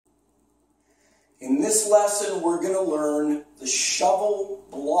In this lesson, we're going to learn the shovel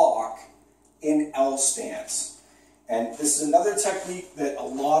block in L stance. And this is another technique that a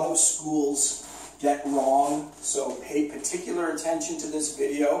lot of schools get wrong, so pay particular attention to this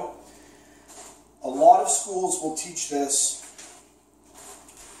video. A lot of schools will teach this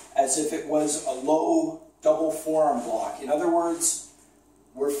as if it was a low double forearm block. In other words,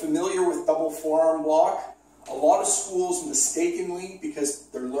 we're familiar with double forearm block. A lot of schools mistakenly, because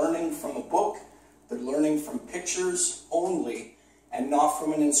they're learning from a book, they're learning from pictures only, and not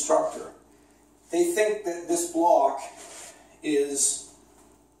from an instructor. They think that this block is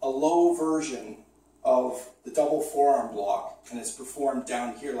a low version of the double forearm block, and it's performed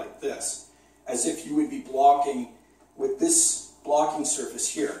down here like this, as if you would be blocking with this blocking surface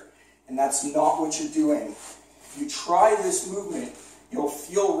here. And that's not what you're doing. If you try this movement, you'll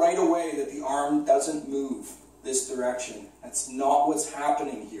feel right away that the arm doesn't move this direction. That's not what's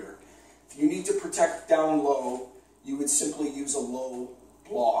happening here. If you need to protect down low, you would simply use a low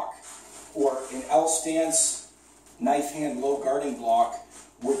block. Or in L stance, knife hand low guarding block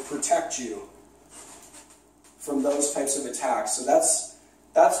would protect you from those types of attacks. So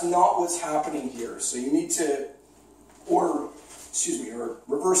that's not what's happening here. So you need to, or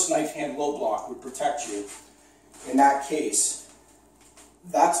reverse knife hand low block would protect you in that case.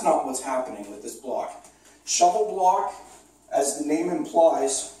 That's not what's happening with this block. Shovel block, as the name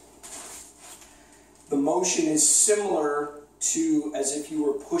implies, the motion is similar to as if you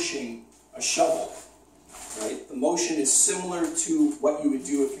were pushing a shovel, right? The motion is similar to what you would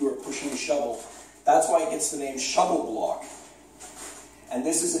do if you were pushing a shovel. That's why it gets the name shovel block. And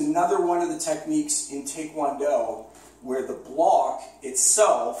this is another one of the techniques in Taekwondo where the block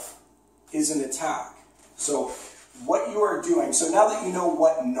itself is an attack. So what you are doing, so now that you know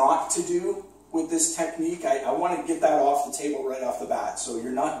what not to do with this technique, I want to get that off the table right off the bat, so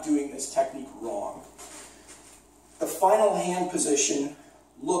you're not doing this technique wrong. The final hand position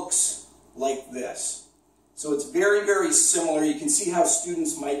looks like this. So it's very, very similar. You can see how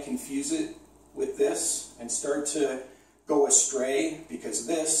students might confuse it with this and start to go astray, because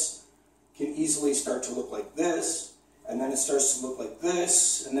this can easily start to look like this, and then it starts to look like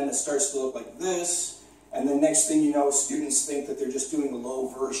this, and then it starts to look like this, and then next thing you know, students think that they're just doing a low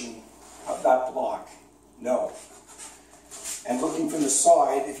version of that block. No. And looking from the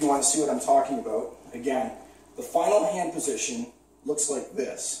side, if you want to see what I'm talking about, again, the final hand position looks like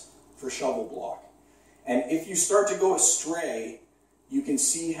this for shovel block. And if you start to go astray, you can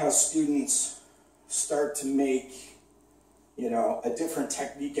see how students start to make, a different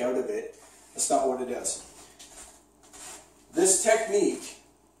technique out of it. That's not what it is. This technique,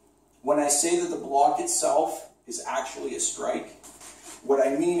 when I say that the block itself is actually a strike, what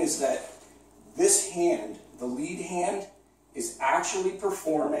I mean is that this hand, the lead hand, is actually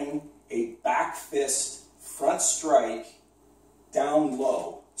performing a back fist front strike down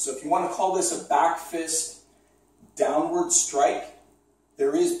low. So if you want to call this a back fist downward strike,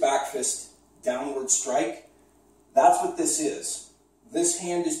 there is back fist downward strike. That's what this is. This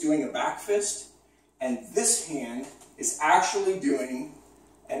hand is doing a back fist, and this hand is actually doing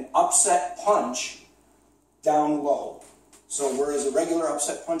an upset punch down low. So whereas a regular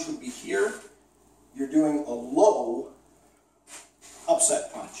upset punch would be here, you're doing a low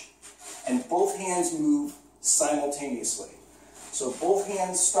upset punch. And both hands move simultaneously. So both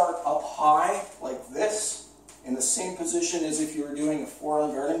hands start up high like this, in the same position as if you were doing a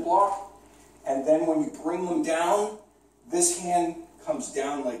forearm guarding block. And then when you bring them down, this hand comes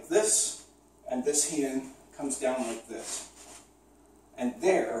down like this, and this hand comes down like this. And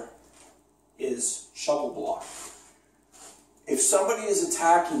there is shovel block. If somebody is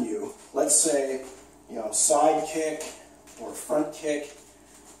attacking you, let's say, side kick or front kick,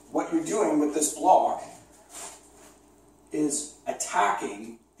 what you're doing with this block is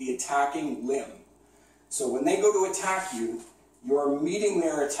attacking the attacking limb. So when they go to attack you, you're meeting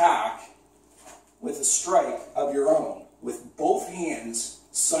their attack with a strike of your own, with both hands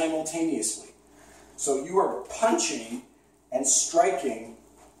simultaneously. So you are punching and striking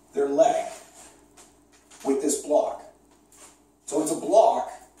their leg with this block. So it's a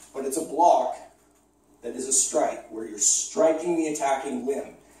block, but it's a block that is a strike, where you're striking the attacking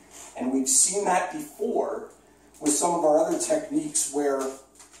limb. And we've seen that before with some of our other techniques where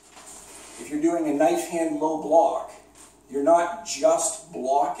if you're doing a knife hand low block, you're not just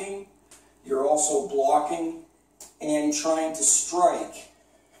blocking, you're also blocking and trying to strike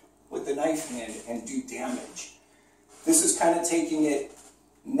with the knife hand and do damage. This is kind of taking it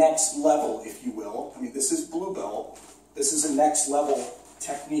next level, if you will. I mean, this is blue belt. This is a next level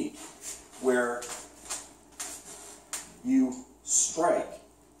technique where you strike.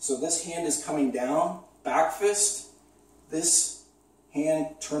 So this hand is coming down, back fist, this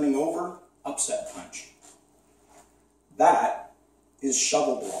hand turning over, upset punch. That is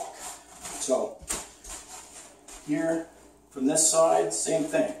shovel block. So here from this side, same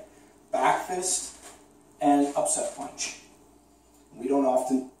thing. Back fist and upset punch. We don't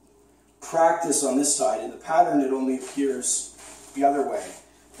often practice on this side. In the pattern, it only appears the other way.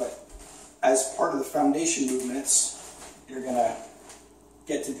 But as part of the foundation movements, you're going to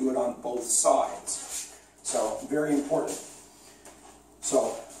get to do it on both sides. So, very important.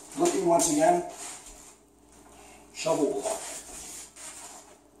 So, looking once again, shovel block.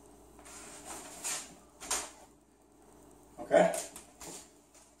 Okay?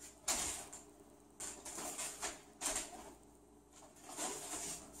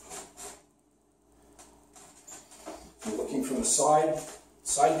 And looking from the side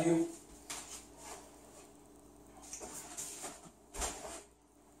view.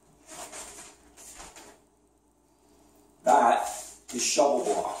 That is shovel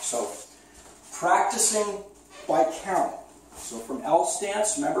block. So practicing by count. So from L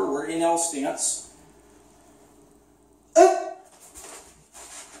stance, remember we're in L stance. 2,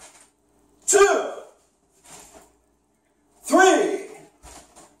 3,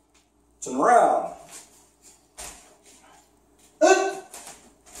 turn around.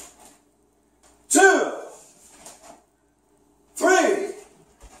 2, 3,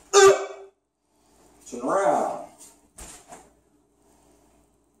 turn around.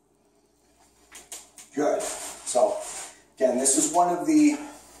 Good. So again, this is one of the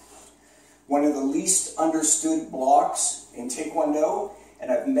least understood blocks in Taekwondo,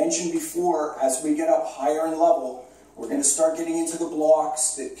 and I've mentioned before, as we get up higher in level, we're going to start getting into the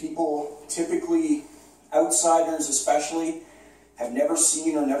blocks that people, typically outsiders especially, have never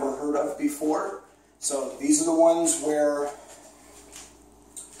seen or never heard of before. So these are the ones where,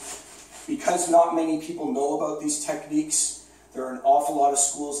 because not many people know about these techniques, there are an awful lot of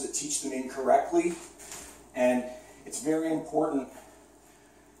schools that teach them incorrectly. And it's very important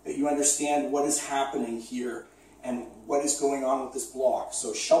that you understand what is happening here and what is going on with this block.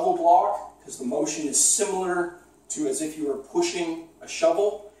 So shovel block, because the motion is similar to as if you were pushing a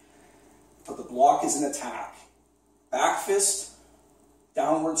shovel, but the block is an attack. Back fist,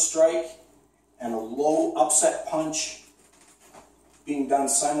 downward strike, and a low upset punch being done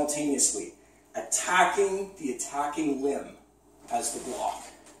simultaneously, attacking the attacking limb as the block.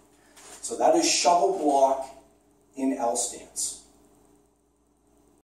 So that is shovel block in L stance.